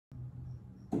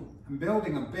I'm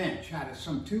building a bench out of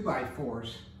some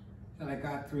 2x4s that I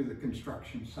got through the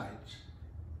construction sites.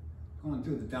 Going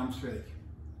through the dumpster, they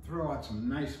throw out some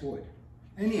nice wood.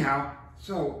 Anyhow,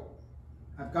 so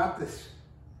I've got this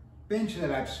bench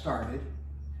that I've started.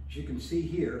 As you can see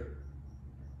here,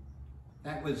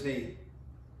 that was a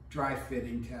dry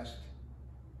fitting test.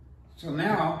 So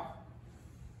now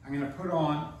I'm going to put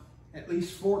on at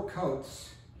least 4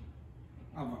 coats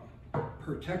of a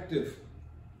protective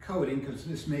coating, because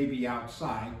this may be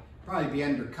outside, probably be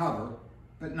undercover,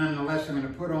 but nonetheless I'm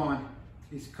going to put on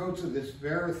these coats of this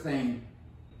Varathane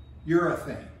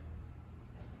urethane.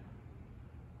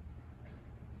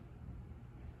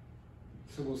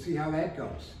 So we'll see how that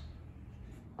goes.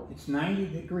 It's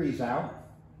 90 degrees out,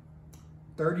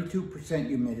 32%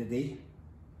 humidity.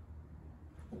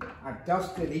 I've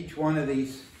dusted each one of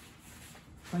these,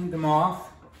 cleaned them off,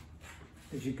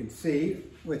 as you can see,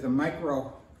 with a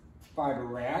microfiber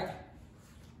rag.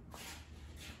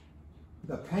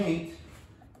 The paint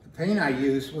I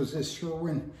used was this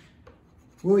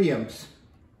Sherwin-Williams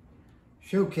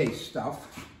showcase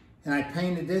stuff, and I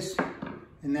painted this,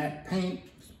 and that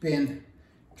paint's been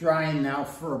drying now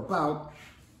for about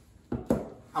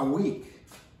a week.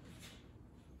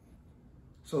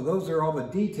 So those are all the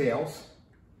details.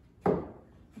 Of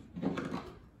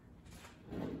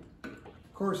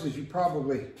course, as you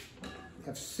probably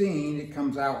have seen, it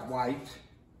comes out white.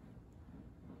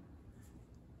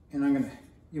 And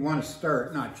you want to stir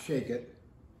it, not shake it.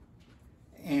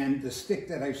 And the stick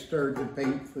that I stirred to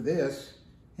paint for this,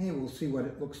 hey, we'll see what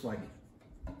it looks like.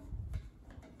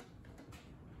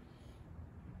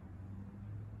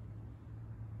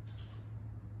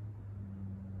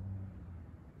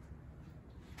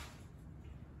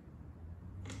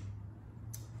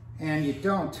 And you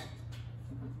don't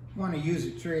want to use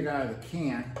it straight out of the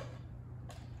can,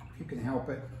 if you can help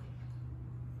it.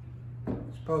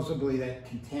 Supposedly that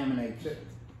contaminates it,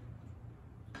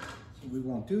 so we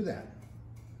won't do that.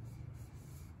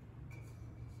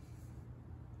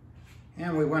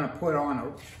 And we want to put on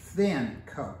a thin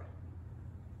coat.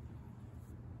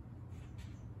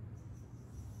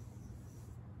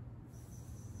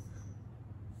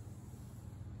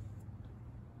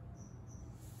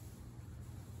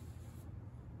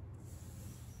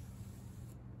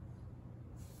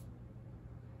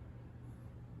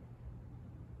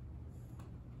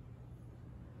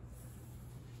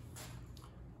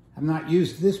 I've not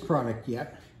used this product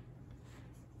yet,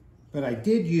 but I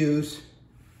did use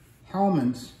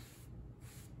Hellman's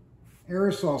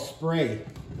aerosol spray,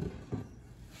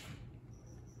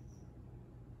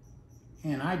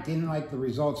 and I didn't like the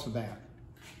results of that.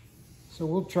 So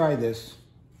we'll try this.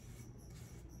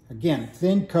 Again,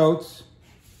 thin coats.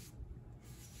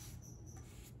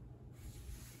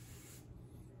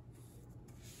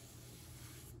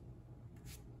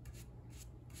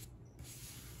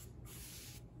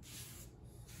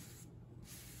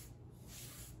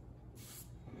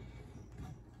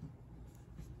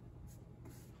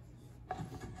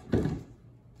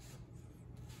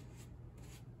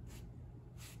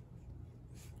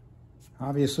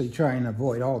 Obviously trying to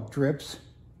avoid all drips.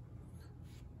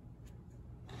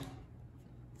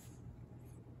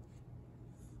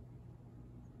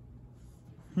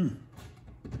 I'll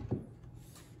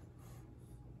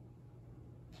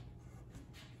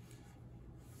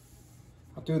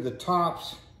do the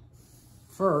tops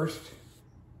first.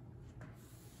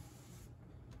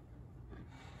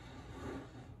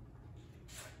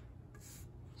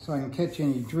 So I can catch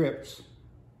any drips.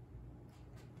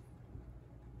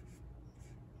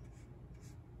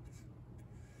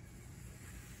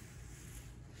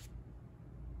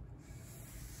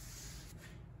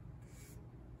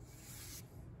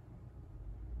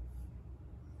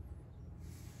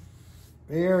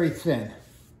 Very thin.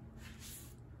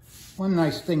 One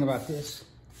nice thing about this,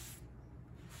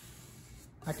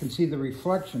 I can see the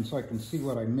reflection, so I can see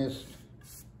what I missed.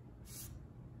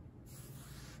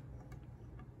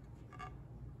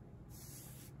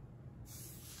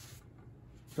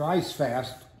 Dries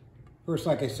fast. First,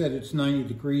 like I said, it's 90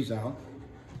 degrees out.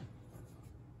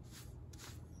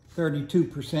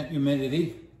 32%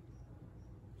 humidity.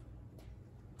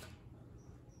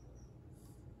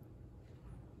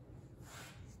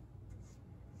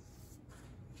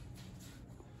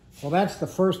 Well, that's the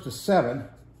first of 7.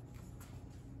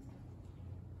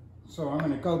 So I'm going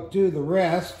to go do the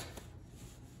rest,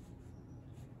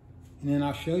 and then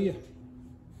I'll show you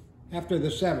after the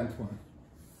 7th one.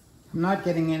 I'm not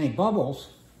getting any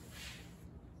bubbles,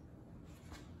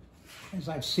 as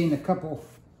I've seen a couple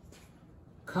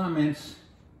comments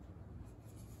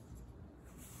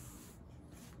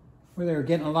where they were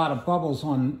getting a lot of bubbles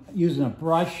on using a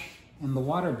brush and the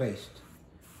water-based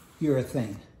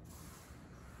urethane.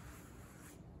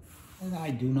 And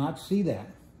I do not see that.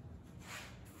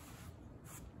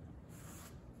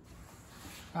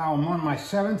 Now I'm on my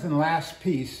 7th and last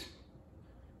piece,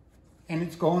 and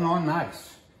it's going on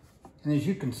nice. And as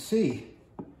you can see,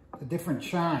 the different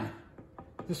shine.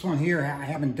 This one here I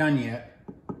haven't done yet,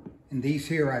 and these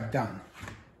here I've done.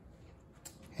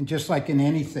 And just like in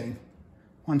anything,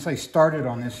 once I started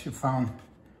on this, you found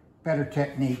better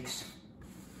techniques.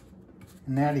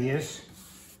 And that is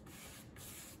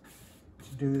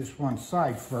to do this one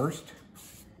side first.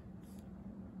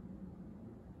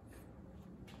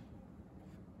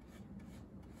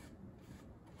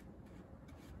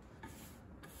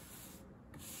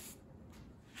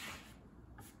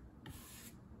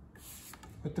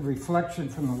 With the reflection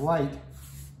from the light,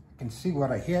 I can see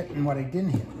what I hit and what I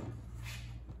didn't hit.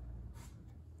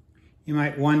 You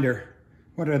might wonder,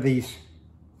 what are these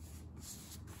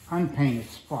unpainted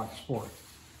spots for?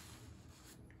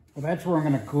 Well, that's where I'm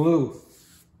going to glue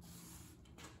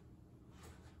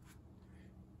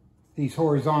these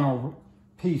horizontal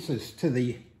pieces to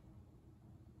the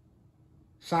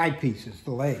side pieces,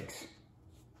 the legs.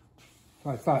 So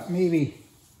I thought maybe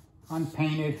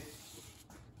unpainted,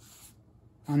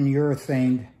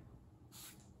 unurethaned,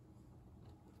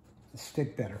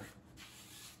 stick better.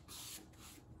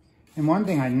 And one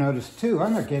thing I noticed too,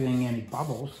 I'm not getting any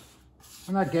bubbles.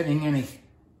 I'm not getting any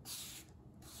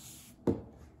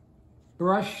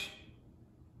brush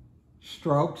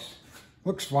strokes.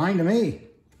 Looks fine to me.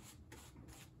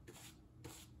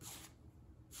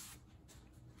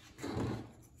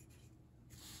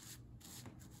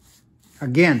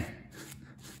 Again,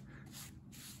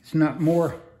 it's not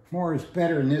more is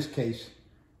better in this case.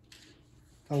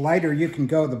 The lighter you can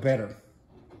go, the better.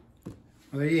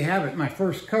 Well, there you have it, my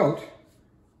first coat.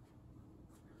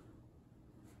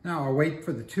 Now I'll wait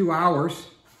for the 2 hours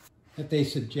that they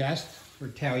suggest or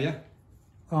tell you.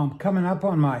 I'm coming up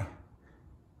on my,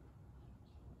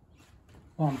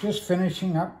 I'm just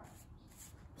finishing up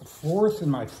the 4th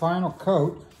and my final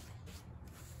coat.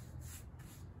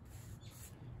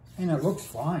 And it looks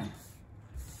fine.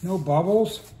 No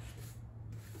bubbles.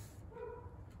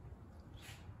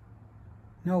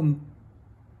 No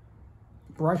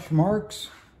brush marks.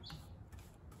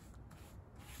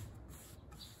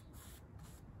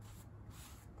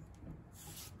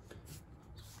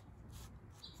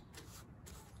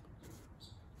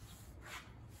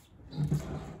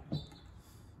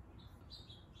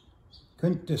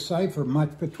 Couldn't decipher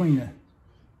much between the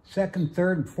 2nd,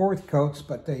 3rd, and 4th coats,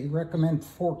 but they recommend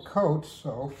 4 coats,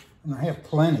 so, and I have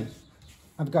plenty.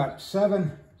 I've got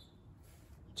 7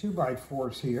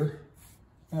 2x4s here.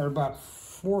 They're about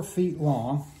 4 feet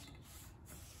long,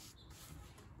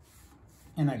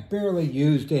 and I barely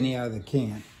used any out of the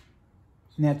can.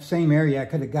 In that same area, I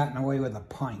could have gotten away with a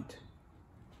pint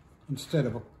instead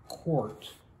of a quart.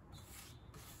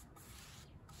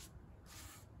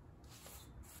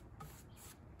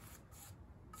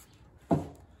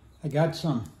 I got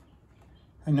some,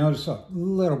 I noticed a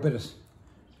little bit of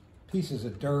pieces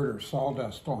of dirt or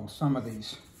sawdust on some of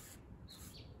these.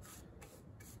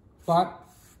 But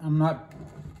I'm not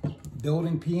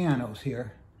building pianos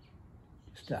here.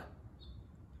 Just a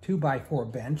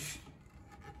 2x4 bench.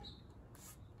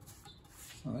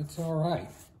 So that's all right.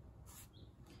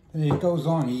 And it goes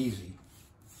on easy.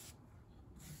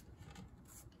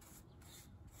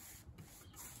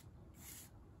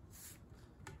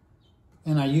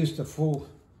 And I used a full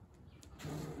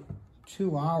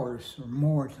 2 hours or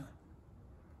more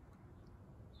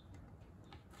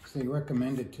because they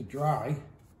recommend it to dry.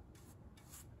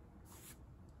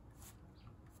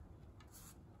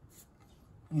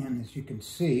 And as you can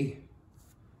see,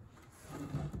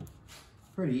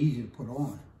 pretty easy to put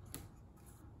on.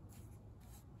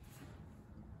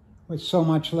 With so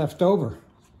much left over,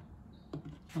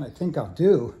 what I think I'll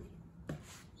do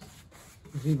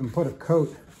is even put a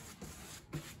coat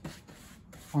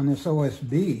on this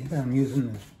OSB that I'm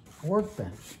using this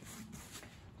workbench.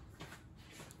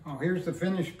 Oh, here's the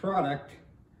finished product.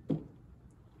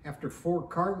 After 4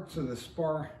 coats of the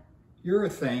Spar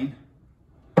Urethane,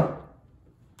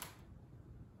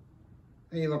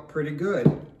 they look pretty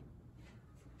good.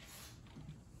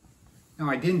 Now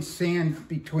I didn't sand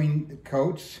between the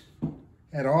coats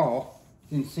at all.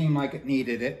 Didn't seem like it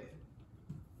needed it.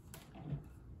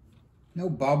 No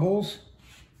bubbles.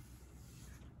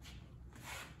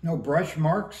 No brush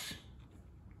marks.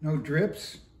 No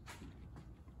drips.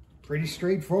 Pretty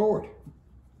straightforward.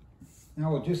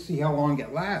 Now we'll just see how long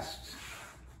it lasts.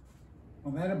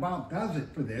 Well, that about does it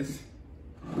for this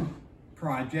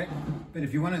project. But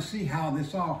if you want to see how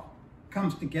this all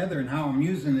comes together and how I'm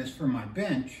using this for my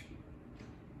bench,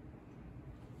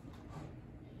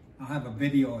 I'll have a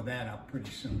video of that up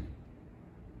pretty soon.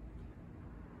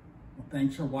 Well,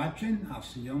 thanks for watching. I'll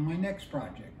see you on my next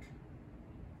project.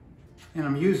 And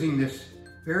I'm using this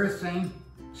Varathane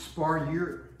Spar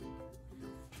Urethane.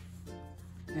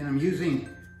 And I'm using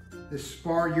this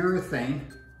Spar Urethane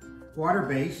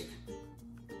water-based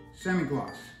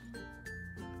semi-gloss.